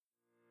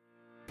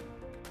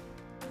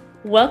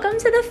Welcome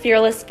to the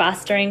Fearless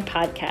Fostering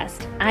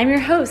Podcast. I'm your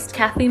host,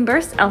 Kathleen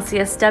Burse,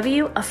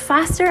 LCSW, a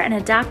foster and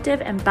adoptive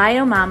and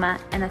bio mama,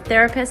 and a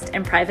therapist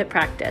in private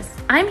practice.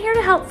 I'm here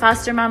to help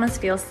foster mamas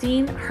feel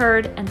seen,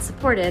 heard, and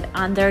supported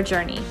on their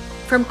journey.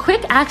 From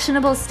quick,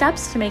 actionable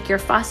steps to make your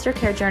foster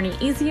care journey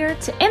easier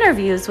to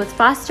interviews with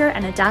foster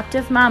and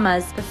adoptive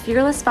mamas, the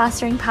Fearless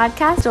Fostering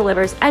Podcast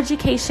delivers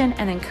education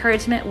and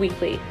encouragement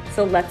weekly.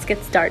 So let's get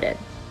started.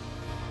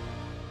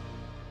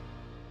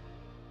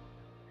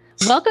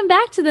 Welcome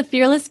back to the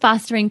Fearless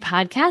Fostering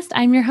Podcast.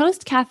 I'm your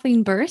host,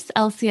 Kathleen Burse,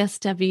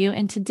 LCSW,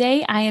 and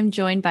today I am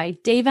joined by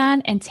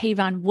Davon and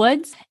Tavon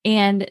Woods,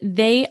 and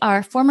they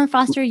are former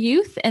foster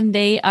youth, and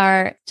they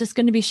are just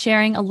going to be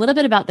sharing a little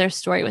bit about their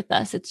story with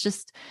us. It's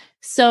just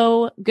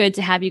so good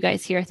to have you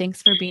guys here.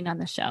 Thanks for being on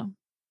the show.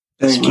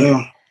 Thank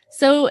you.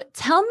 So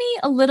tell me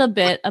a little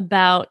bit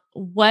about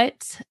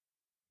what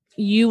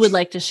you would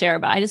like to share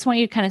about. I just want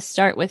you to kind of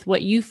start with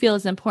what you feel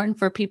is important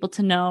for people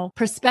to know,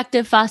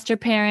 prospective foster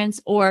parents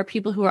or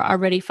people who are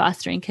already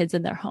fostering kids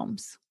in their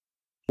homes.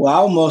 Well,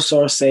 I'll most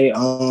sort of say,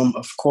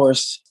 of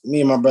course, me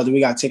and my brother, we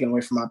got taken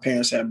away from our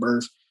parents at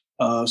birth.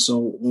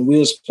 So when we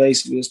was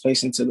placed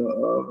into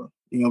the,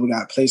 we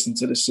got placed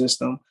into the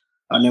system.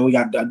 And then we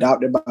got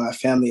adopted by a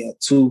family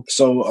at 2.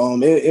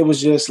 So it was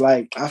just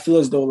like, I feel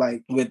as though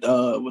like with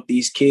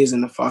these kids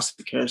in the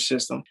foster care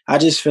system, I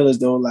just feel as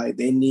though like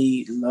they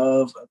need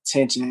love,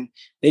 attention.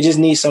 They just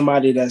need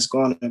somebody that's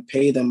going to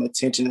pay them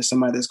attention and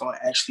somebody that's going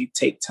to actually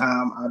take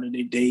time out of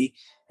their day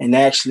and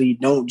actually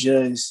don't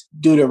just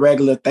do the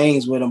regular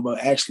things with them, but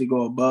actually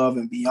go above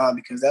and beyond,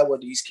 because that's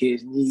what these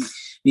kids need.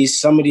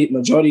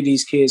 Majority of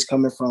these kids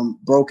coming from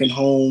broken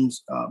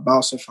homes,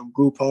 bouncing from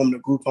group home to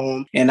group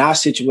home. In our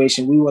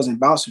situation, we wasn't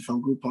bouncing from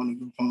group home to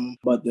group home,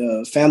 but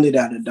the family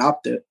that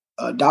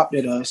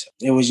adopted us,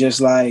 it was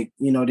just like,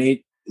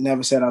 they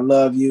never said, I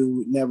love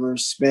you, never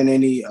spent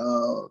any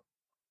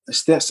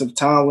extensive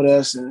time with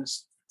us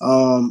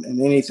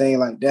and anything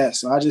like that.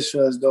 So I just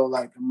feel as though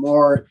like the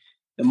more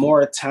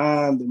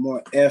time, the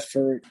more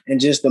effort,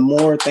 and just the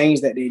more things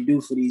that they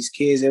do for these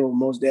kids, it will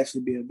most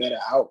definitely be a better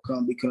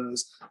outcome,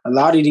 because a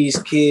lot of these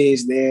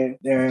kids,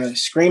 they're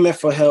screaming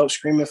for help,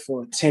 screaming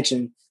for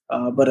attention.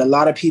 But a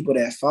lot of people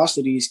that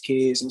foster these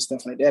kids and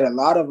stuff like that, a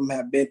lot of them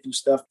have been through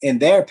stuff in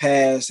their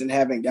past and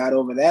haven't got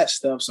over that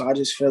stuff. So I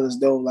just feel as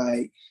though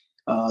like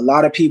a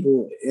lot of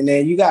people, and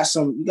then you got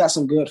some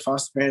good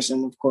foster parents,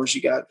 and of course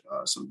you got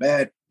some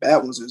bad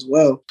ones as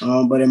well.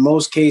 But in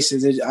most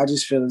cases, I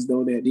just feel as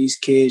though that these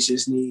kids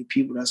just need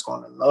people that's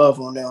going to love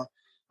on them,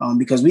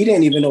 because we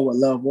didn't even know what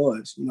love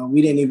was.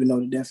 We didn't even know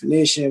the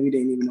definition. We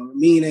didn't even know the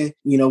meaning.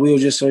 We were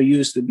just so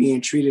used to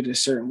being treated a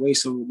certain way.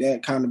 So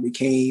that kind of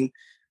became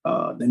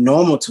the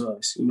normal to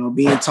us,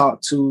 being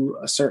talked to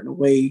a certain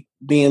way,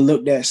 being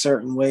looked at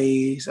certain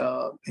ways,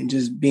 and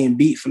just being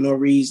beat for no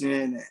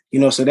reason.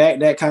 So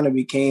that kind of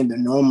became the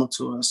normal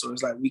to us. So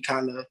it's like we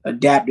kind of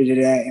adapted to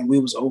that, and we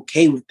was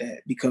okay with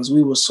that because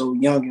we were so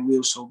young and we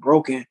were so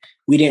broken.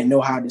 We didn't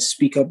know how to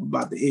speak up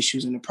about the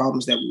issues and the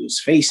problems that we was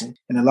facing.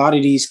 And a lot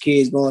of these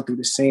kids going through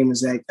the same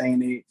exact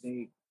thing.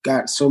 They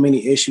got so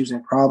many issues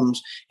and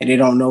problems, and they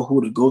don't know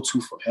who to go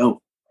to for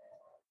help.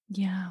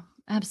 Yeah,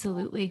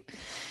 absolutely.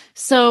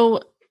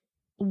 So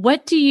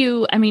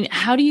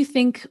how do you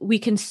think we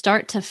can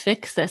start to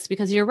fix this?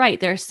 Because you're right.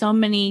 There are so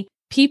many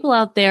people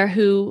out there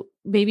who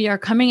maybe are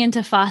coming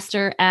into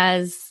foster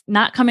as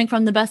not coming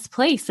from the best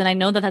place. And I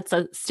know that that's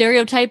a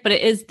stereotype, but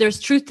there's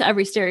truth to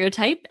every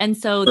stereotype. And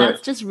so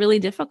that's just really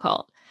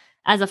difficult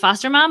as a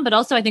foster mom, but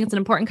also I think it's an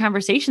important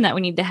conversation that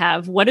we need to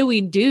have. What do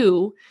we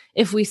do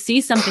if we see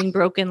something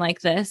broken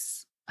like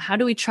this? How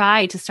do we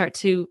try to start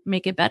to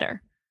make it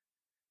better?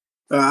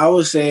 I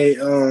would say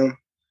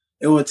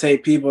it would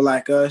take people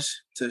like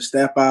us to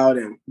step out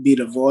and be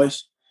the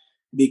voice,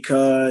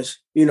 because,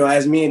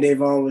 as me and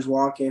Davon was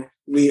walking,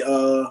 we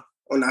on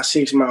our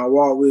 6-mile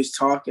walk, we was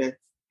talking,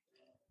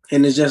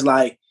 and it's just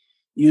like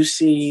you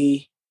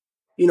see,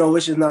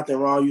 which is nothing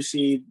wrong. You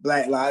see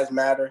Black Lives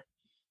Matter.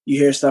 You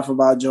hear stuff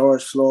about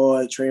George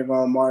Floyd,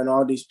 Trayvon Martin,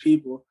 all these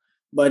people,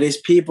 but it's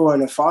people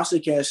in the foster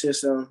care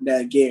system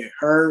that get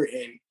hurt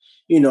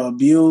and,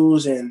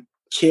 abused and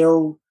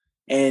killed,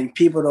 and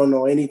people don't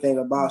know anything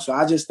about. So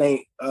I just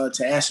think,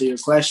 to answer your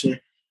question,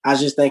 I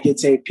just think it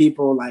takes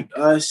people like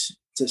us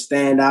to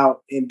stand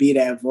out and be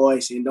that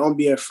voice, and don't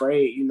be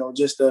afraid,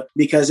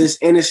 because it's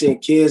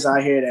innocent kids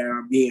out here that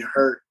are being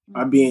hurt,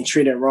 are being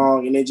treated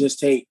wrong. And it just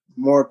take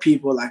more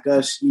people like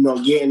us,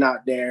 getting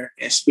out there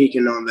and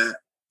speaking on that.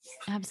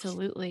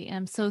 Absolutely.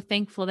 I'm so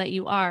thankful that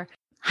you are.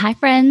 Hi,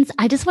 friends.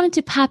 I just wanted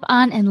to pop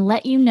on and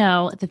let you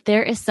know that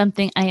there is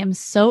something I am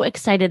so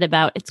excited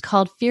about. It's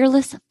called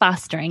Fearless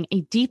Fostering, a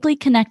deeply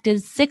connected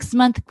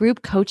 6-month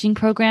group coaching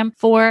program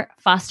for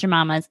Foster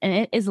Mamas, and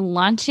it is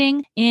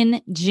launching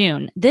in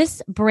June.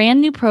 This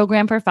brand new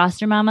program for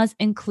foster mamas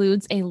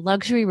includes a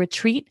luxury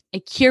retreat, a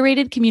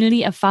curated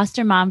community of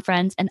foster mom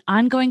friends, and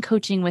ongoing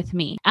coaching with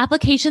me.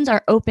 Applications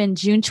are open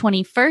June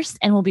 21st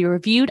and will be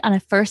reviewed on a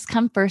first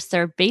come, first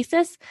served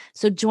basis.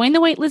 So join the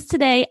waitlist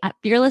today at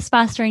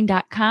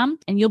fearlessfostering.com,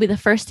 and you'll be the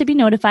first to be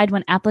notified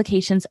when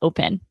applications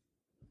open.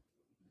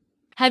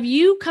 Have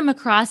you come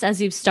across, as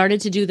you've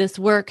started to do this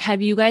work,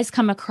 have you guys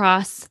come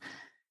across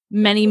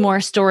many more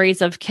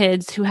stories of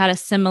kids who had a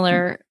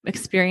similar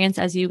experience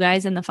as you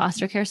guys in the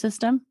foster care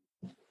system?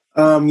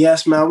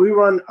 Yes, man. We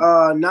run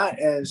not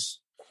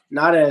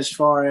as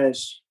far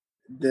as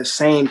the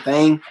same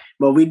thing,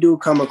 but we do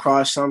come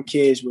across some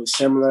kids with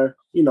similar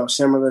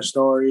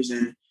stories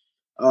and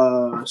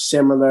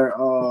similar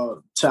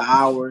to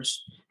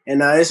ours.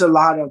 And it's a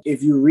lot of,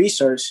 if you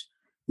research,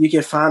 you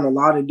can find a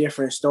lot of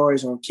different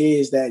stories on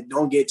kids that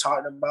don't get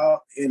talked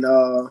about. And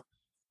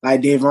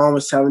like Davon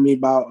was telling me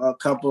about a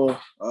couple,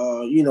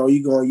 you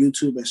go on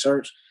YouTube and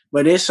search,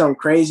 but there's some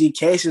crazy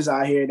cases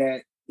out here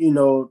that,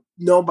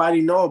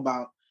 nobody know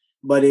about.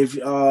 But if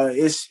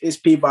it's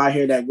people out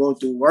here that go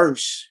through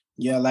worse.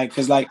 Yeah,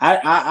 cause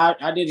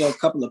I did a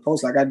couple of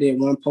posts. Like I did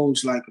one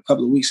post like a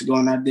couple of weeks ago,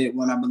 and I did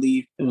one, I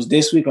believe it was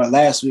this week or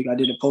last week. I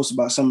did a post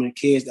about some of the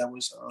kids that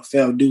was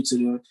fell due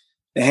to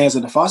the hands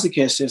of the foster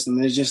care system.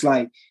 And it's just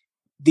like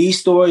these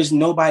stories,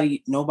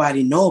 nobody know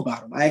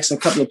about them. I asked a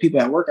couple of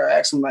people at work. I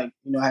asked them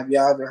have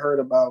y'all ever heard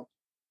about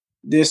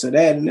this or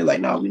that? And they're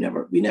like, no, we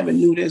never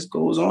knew this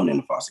goes on in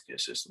the foster care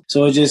system.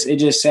 So it's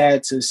just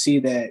sad to see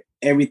that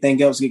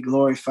everything else get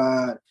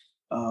glorified,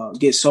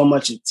 get so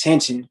much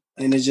attention.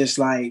 And it's just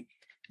like,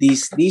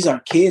 these are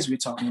kids we're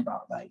talking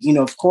about.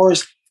 Of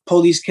course,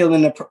 police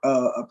killing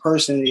a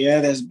person,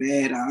 yeah, that's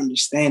bad. I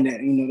understand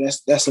that.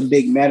 That's a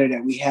big matter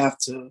that we have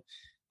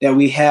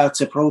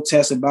to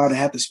protest about and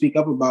have to speak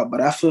up about.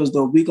 But I feel as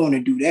though if we're going to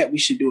do that, we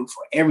should do it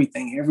for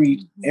everything.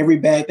 Every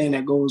bad thing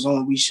that goes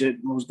on, we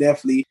should most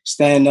definitely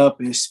stand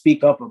up and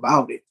speak up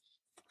about it.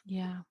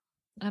 Yeah,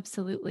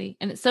 absolutely.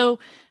 And it's so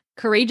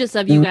courageous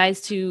of you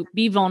guys to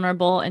be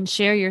vulnerable and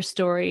share your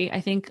story.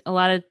 I think a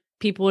lot of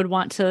people would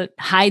want to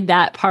hide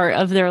that part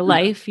of their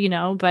life,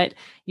 but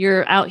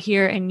you're out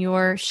here and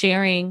you're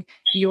sharing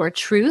your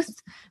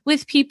truth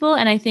with people.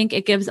 And I think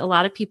it gives a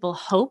lot of people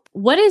hope.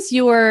 What is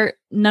your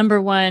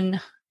number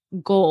one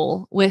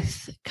goal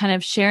with kind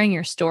of sharing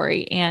your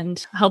story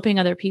and helping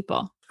other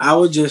people? I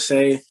would just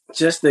say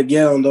just to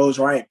get on those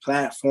right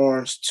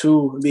platforms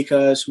too,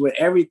 because with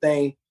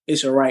everything,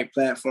 it's a right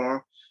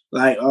platform.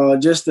 Our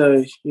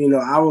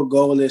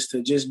goal is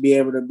to just be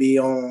able to be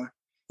on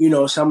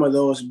some of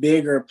those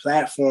bigger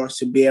platforms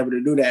to be able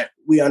to do that.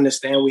 We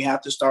understand we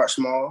have to start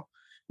small,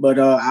 but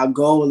our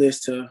goal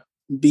is to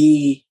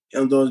be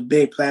on those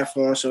big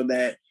platforms so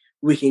that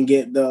we can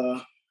get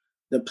the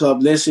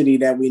publicity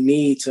that we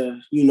need to,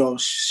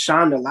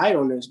 shine the light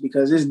on this,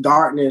 because it's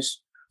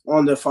darkness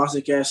on the foster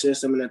care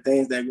system and the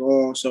things that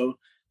go on. So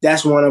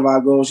that's one of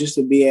our goals, just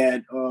to be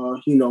at,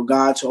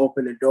 God to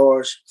open the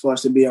doors for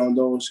us to be on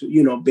those,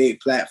 big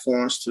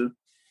platforms to,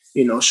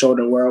 show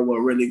the world what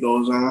really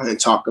goes on and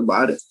talk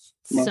about it.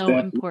 So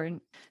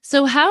important.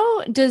 So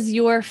how does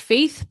your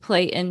faith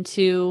play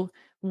into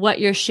what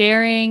you're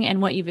sharing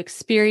and what you've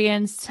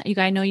experienced?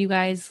 I know you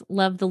guys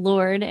love the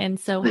Lord. And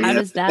so how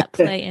does that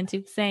play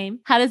into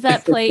how does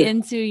that play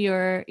into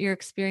your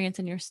experience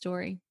and your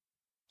story?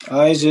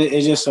 It's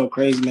just so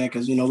crazy, man.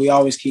 Cause we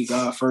always keep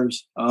God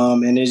first.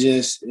 And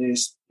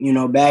it's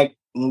back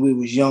when we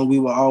was young, we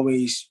would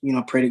always,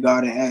 pray to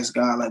God and ask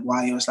God,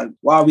 why us?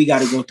 Why we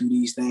got to go through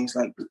these things?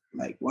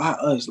 Why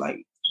us?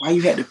 Why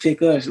you had to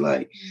pick us?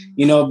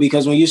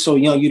 Because when you're so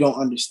young, you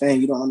don't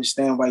understand. You don't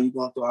understand why you're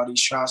going through all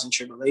these trials and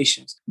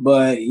tribulations.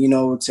 But,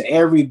 to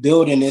every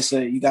building,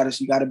 you got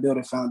to build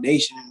a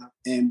foundation.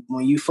 And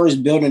when you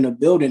first building a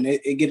building,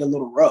 it get a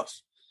little rough,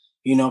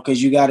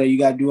 because you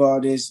gotta do all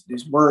this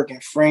work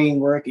and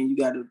framework, and you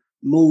got to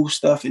move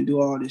stuff and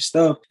do all this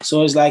stuff.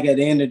 So it's at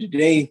the end of the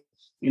day,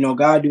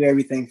 God do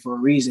everything for a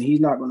reason. He's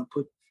not going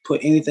to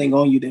put anything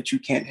on you that you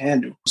can't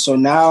handle. So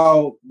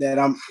now that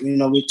I'm,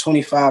 we're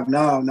 25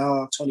 now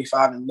I'm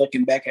 25 and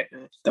looking back at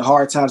the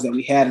hard times that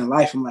we had in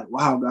life, I'm like,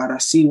 wow, God, I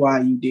see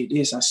why you did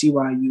this. I see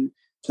why you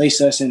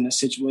placed us in a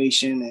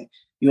situation and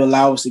you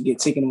allow us to get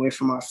taken away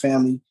from our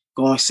family,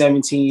 going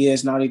 17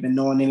 years, not even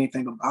knowing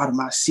anything about them.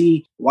 I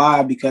see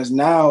why, because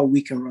now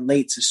we can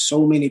relate to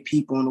so many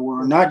people in the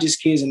world, not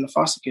just kids in the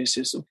foster care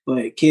system,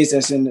 but kids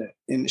that's in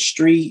the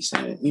streets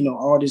and,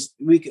 all this.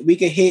 We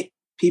can hit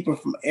people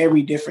from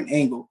every different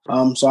angle.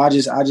 So I'm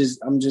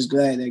just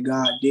glad that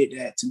God did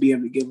that to be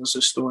able to give us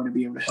a story to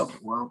be able to help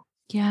the world.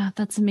 Yeah,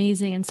 that's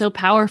amazing and so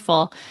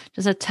powerful.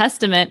 Just a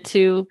testament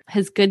to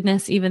his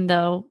goodness, even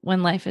though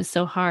when life is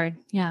so hard.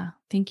 Yeah.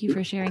 Thank you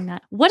for sharing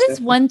that. What is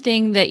one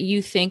thing that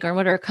you think, or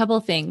what are a couple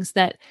of things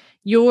that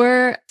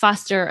your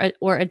foster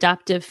or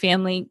adoptive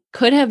family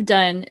could have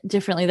done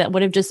differently that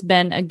would have just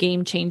been a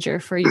game changer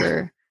for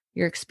your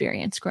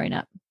experience growing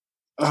up?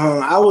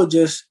 I would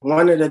just,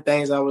 one of the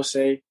things I would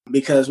say,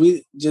 because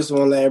we just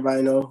want to let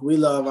everybody know, we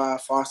love our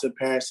foster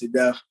parents to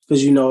death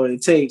because,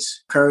 it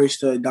takes courage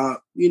to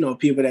adopt,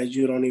 people that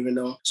you don't even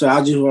know. So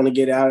I just want to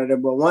get out of there.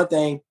 But one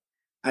thing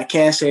I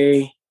can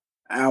say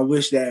I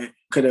wish that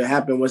could have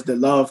happened was the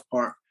love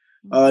part.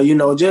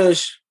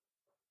 Just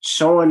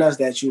showing us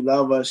that you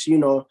love us,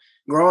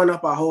 growing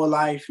up our whole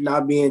life,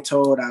 not being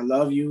told I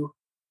love you,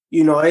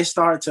 it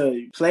start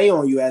to play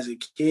on you as a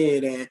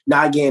kid and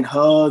not getting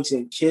hugs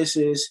and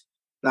kisses.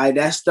 Like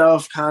that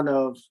stuff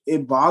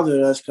it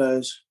bothered us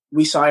because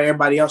we saw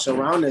everybody else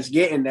around us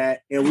getting that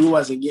and we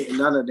wasn't getting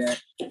none of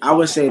that. I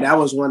would say that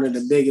was one of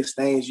the biggest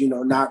things,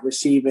 not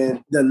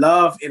receiving the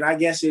love. And I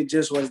guess it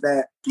just was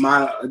that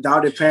my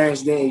adopted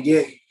parents didn't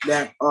get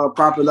that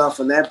proper love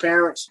from their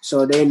parents.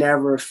 So they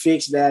never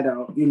fixed that,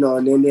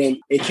 and then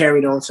it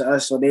carried on to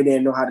us. So they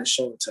didn't know how to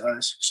show it to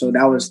us. So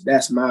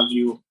that's my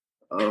view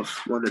of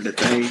one of the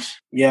things.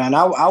 Yeah, and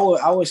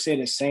I would say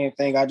the same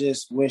thing. I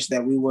just wish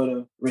that we would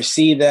have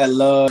received that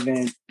love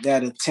and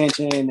that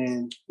attention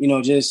and,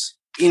 just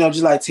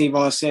like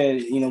Tavon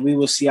said, we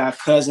will see our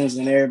cousins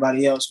and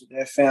everybody else with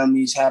their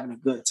families having a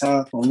good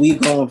time. When we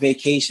go on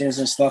vacations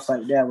and stuff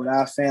like that with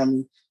our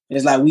family,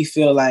 it's like we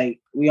feel like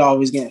we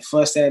always getting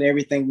fussed at.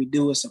 Everything we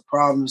do is a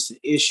problem, it's an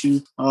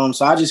issue.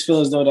 So I just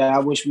feel as though that I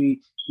wish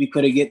we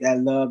could have get that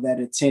love, that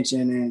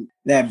attention, and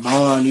that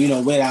bond,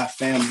 with our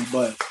family.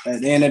 But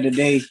at the end of the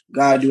day,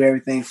 God do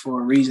everything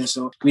for a reason.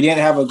 So we didn't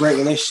have a great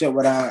relationship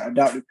with our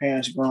adopted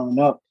parents growing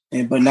up,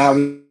 but now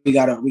we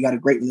got a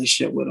great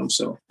relationship with them.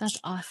 So that's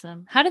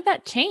awesome. How did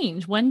that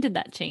change? When did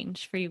that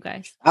change for you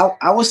guys?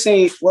 I would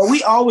say, well,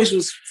 we always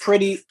was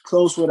pretty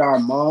close with our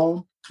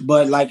mom,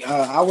 but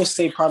I would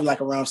say probably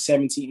around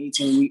 17,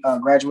 18, we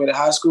graduated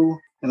high school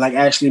and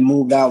actually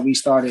moved out.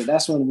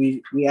 That's when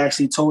we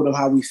actually told them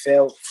how we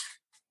felt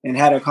and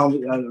had a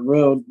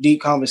real deep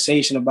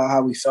conversation about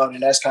how we felt.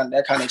 And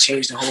that kind of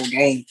changed the whole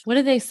game. What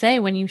did they say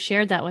when you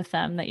shared that with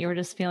them, that you were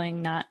just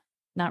feeling not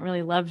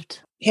really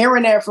loved?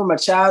 Hearing that from a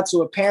child to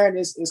a parent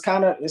is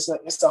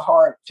it's a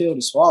hard pill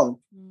to swallow.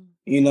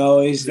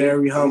 It's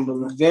very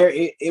humbling.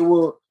 It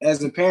will,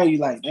 as a parent, you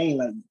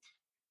dang,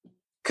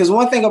 because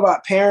one thing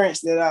about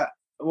parents that I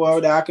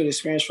could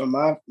experience from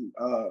my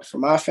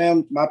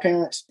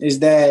parents is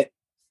that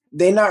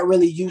they're not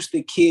really used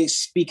to kids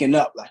speaking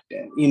up like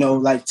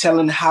that,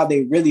 telling how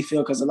they really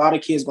feel. Because a lot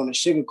of kids going to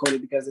sugarcoat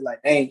it because they're like,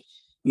 hey,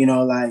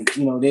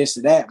 this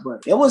or that.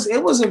 But it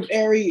was a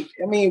very,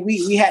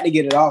 we had to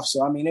get it off.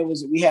 So,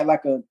 we had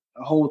a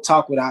whole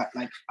talk with our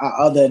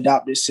other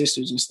adopted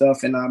sisters and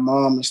stuff and our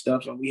mom and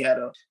stuff. And we had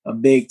a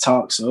big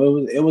talk.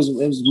 So it was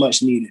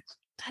much needed.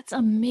 That's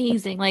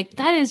amazing.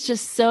 That is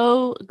just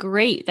so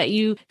great that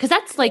because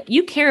that's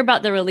you care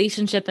about the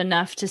relationship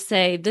enough to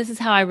say, this is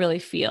how I really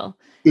feel.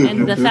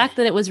 And the fact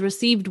that it was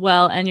received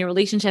well and your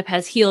relationship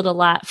has healed a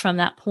lot from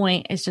that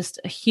point is just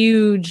a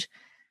huge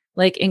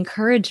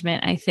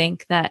encouragement. I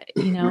think that,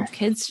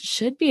 kids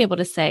should be able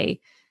to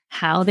say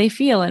how they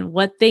feel and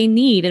what they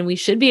need. And we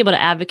should be able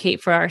to advocate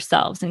for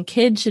ourselves, and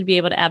kids should be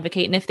able to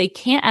advocate. And if they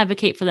can't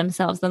advocate for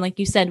themselves, then like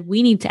you said,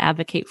 we need to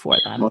advocate for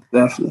them. Most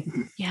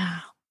definitely. Yeah.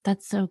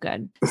 That's so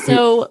good.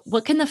 So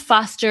what can the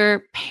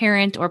foster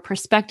parent or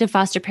prospective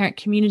foster parent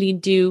community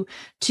do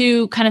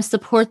to kind of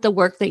support the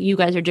work that you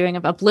guys are doing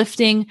of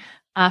uplifting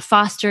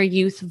foster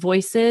youth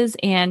voices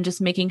and just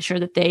making sure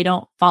that they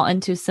don't fall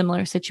into a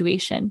similar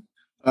situation?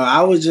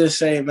 I would just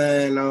say,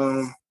 man,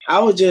 to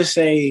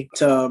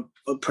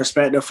a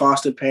prospective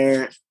foster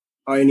parent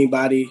or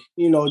anybody,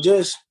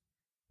 just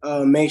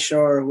make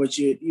sure what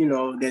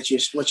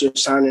what you're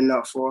signing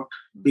up for,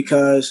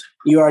 because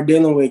you are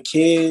dealing with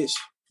kids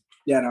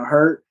that are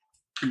hurt,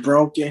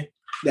 broken,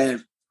 that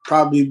have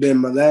probably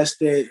been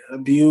molested,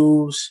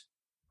 abused.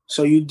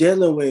 So you're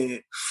dealing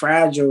with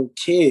fragile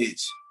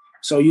kids.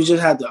 So you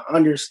just have to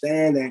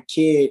understand that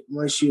kid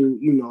once you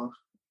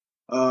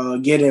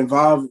get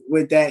involved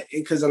with that.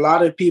 Because a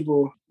lot of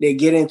people, they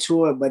get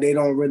into it, but they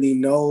don't really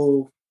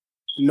know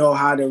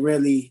how to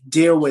really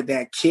deal with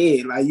that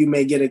kid. You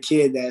may get a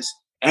kid that's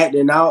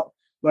acting out,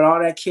 but all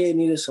that kid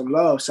needed some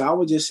love. So I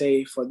would just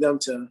say for them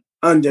to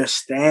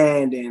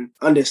understand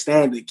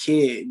the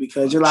kid,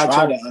 because just like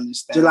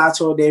I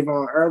told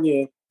Davon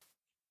earlier,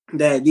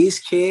 that these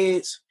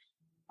kids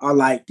are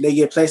they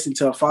get placed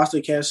into a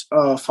foster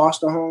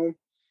home,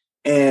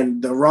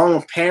 and the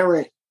wrong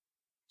parent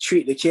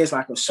treat the kids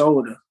like a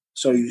soda.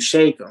 So you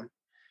shake them,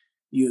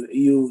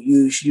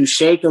 you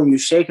shake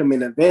them,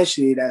 and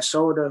eventually that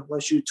soda,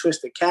 once you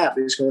twist the cap,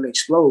 it's going to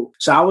explode.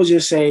 So I would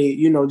just say,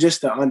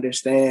 just to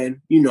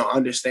understand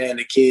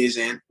the kids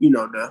and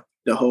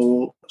the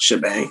whole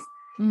shebang.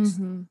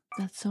 Mm-hmm.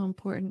 That's so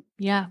important.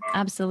 Yeah,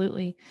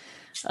 absolutely.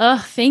 Oh,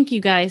 thank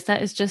you guys.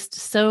 That is just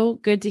so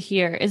good to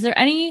hear. Is there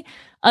any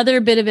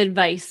other bit of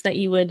advice that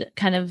you would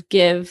kind of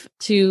give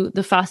to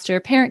the foster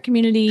parent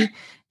community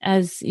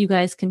as you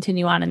guys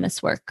continue on in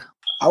this work?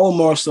 I would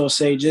more so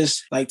say,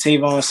 just like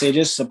Tavon said,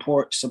 just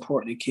support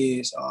the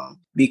kids.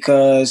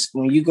 Because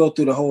when you go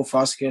through the whole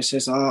foster care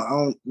system, I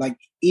don't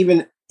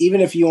even even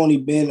if you only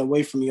been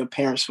away from your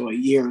parents for a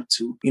year or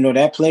two,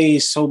 that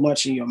plays so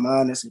much in your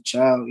mind as a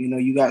child.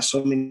 You got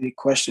so many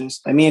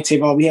questions. Like me and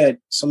Tavon, we had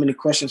so many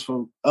questions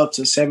for up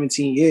to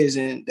 17 years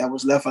and that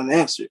was left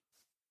unanswered.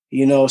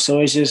 So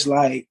it's just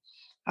like,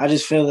 I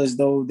just feel as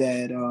though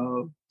that,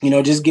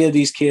 just give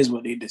these kids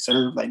what they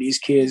deserve. Like these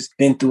kids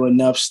been through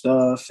enough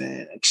stuff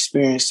and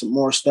experienced some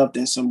more stuff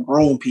than some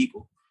grown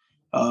people.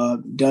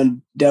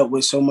 Dealt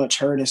with so much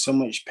hurt and so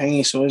much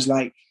pain. So it's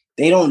like,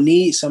 they don't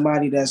need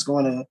somebody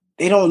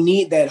they don't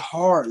need that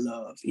hard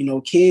love.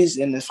 Kids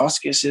in the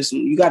foster care system,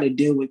 you got to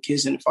deal with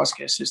kids in the foster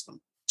care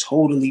system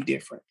totally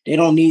different. They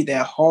don't need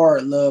that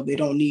hard love. They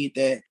don't need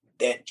that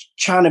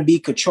trying to be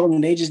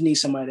controlling. They just need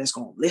somebody that's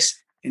going to listen.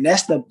 And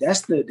that's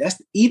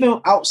even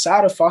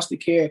outside of foster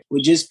care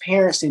with just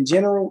parents in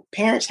general,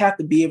 parents have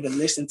to be able to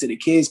listen to the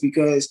kids,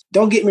 because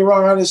don't get me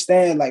wrong, I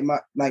understand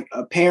like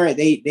a parent,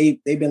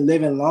 they've been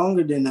living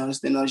longer than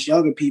us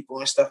younger people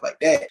and stuff like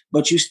that.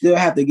 But you still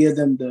have to give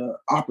them the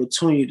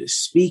opportunity to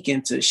speak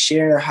and to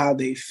share how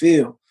they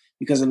feel,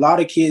 because a lot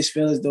of kids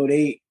feel as though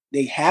they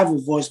have a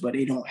voice, but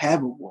they don't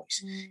have a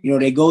voice.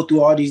 They go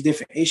through all these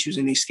different issues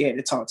and they scared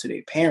to talk to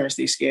their parents.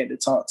 They scared to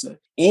talk to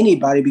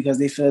anybody because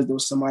they feel as though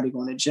somebody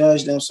going to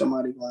judge them,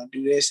 somebody going to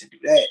do this and do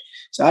that.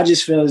 So I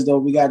just feel as though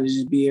we got to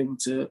just be able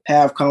to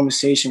have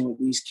conversation with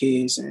these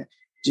kids and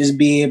just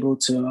be able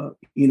to,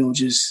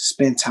 just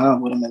spend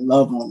time with them and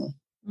love on them.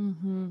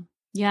 Mm-hmm.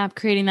 Yeah,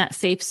 creating that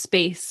safe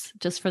space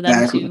just for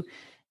them to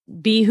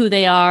be who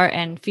they are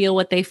and feel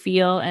what they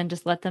feel, and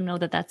just let them know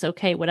that that's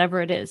okay, whatever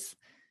it is.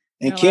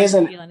 And kids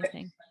and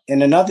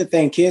another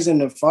thing, kids in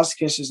the foster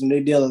care system,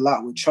 they deal a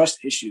lot with trust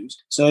issues.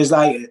 So it's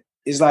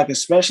like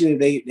especially if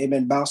they've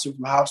been bouncing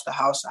from house to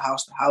house to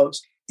house to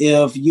house.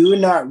 If you're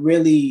not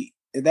really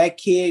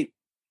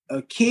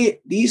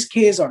these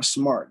kids are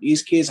smart.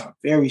 These kids are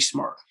very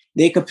smart.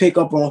 They could pick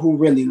up on who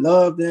really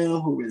love them,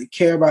 who really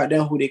care about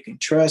them, who they can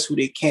trust, who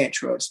they can't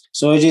trust.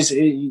 So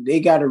they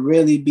got to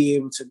really be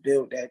able to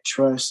build that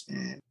trust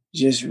and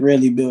just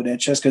really build that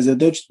trust. Because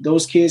if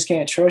those kids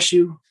can't trust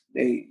you,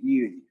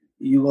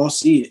 you won't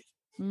see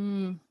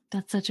it.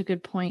 That's such a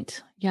good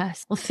point.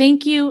 Yes. Well,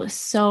 thank you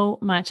so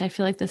much. I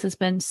feel like this has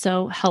been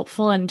so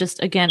helpful, and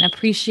just, again,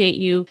 appreciate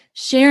you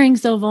sharing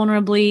so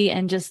vulnerably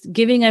and just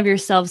giving of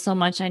yourself so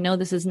much. I know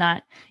this is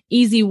not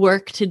easy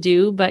work to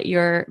do, but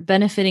you're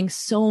benefiting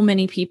so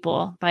many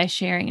people by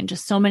sharing, and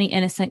just so many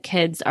innocent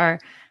kids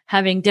are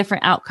having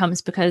different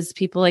outcomes because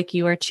people like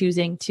you are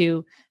choosing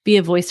to be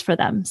a voice for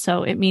them.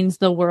 So it means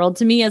the world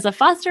to me as a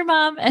foster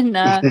mom and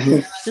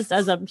just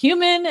as a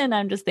human. And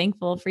I'm just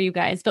thankful for you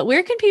guys. But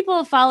where can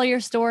people follow your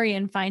story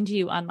and find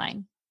you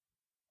online?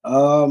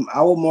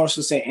 I would more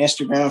so say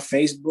Instagram,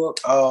 Facebook.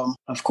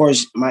 Of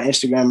course, my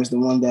Instagram is the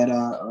one that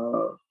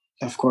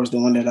I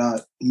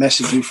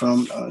messaged you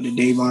from, the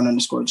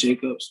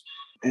Davon_Jacobs.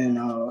 And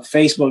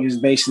Facebook is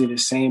basically the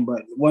same.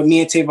 But what me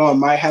and Tavon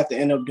might have to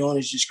end up doing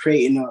is just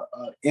creating a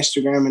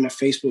Instagram and a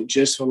Facebook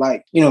just for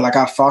like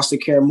our foster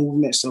care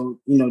movement. So,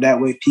 that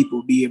way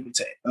people be able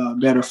to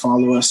better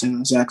follow us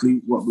and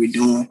exactly what we're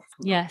doing.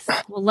 Yes.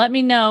 Well, let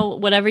me know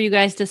whatever you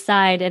guys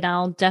decide, and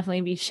I'll definitely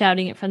be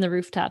shouting it from the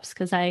rooftops,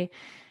 because I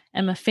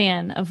am a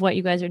fan of what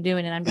you guys are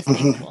doing, and I'm just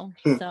thankful.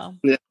 So,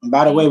 yeah.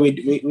 By the way,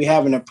 we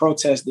having a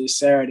protest this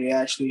Saturday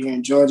actually here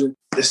in Georgia.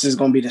 This is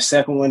going to be the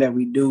second one that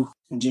we do,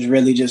 and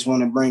just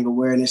want to bring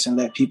awareness and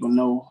let people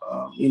know,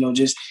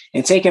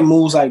 and taking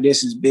moves like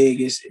this is big.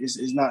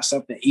 It's not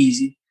something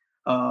easy,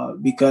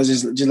 because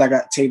it's just like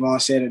Tavon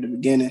said at the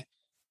beginning.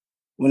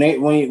 When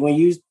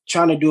you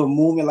trying to do a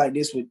movement like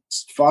this with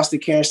foster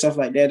care and stuff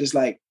like that, it's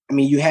like,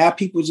 you have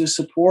people just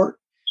support,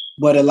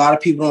 but a lot of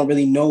people don't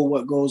really know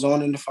what goes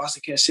on in the foster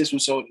care system.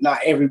 So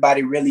not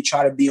everybody really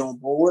try to be on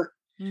board.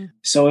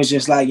 So it's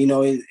just like,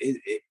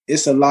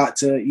 it's a lot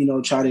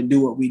to, try to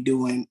do what we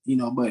do. And,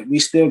 but we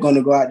still going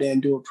to go out there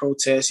and do a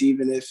protest,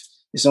 even if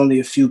it's only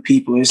a few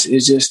people. It's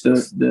just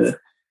the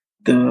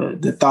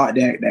thought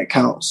that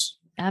counts.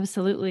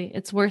 Absolutely.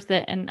 It's worth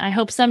it. And I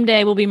hope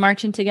someday we'll be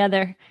marching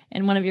together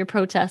in one of your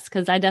protests,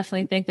 because I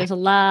definitely think there's a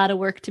lot of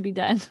work to be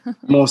done.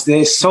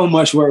 There's so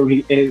much work.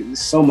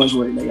 So much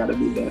work that got to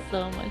be done.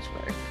 So much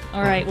work.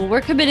 All right. Well,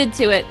 we're committed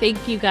to it.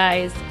 Thank you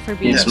guys for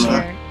being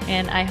here.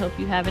 And I hope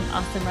you have an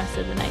awesome rest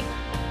of the night.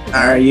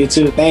 All right. You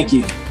too. Thank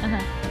you.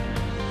 Uh-huh.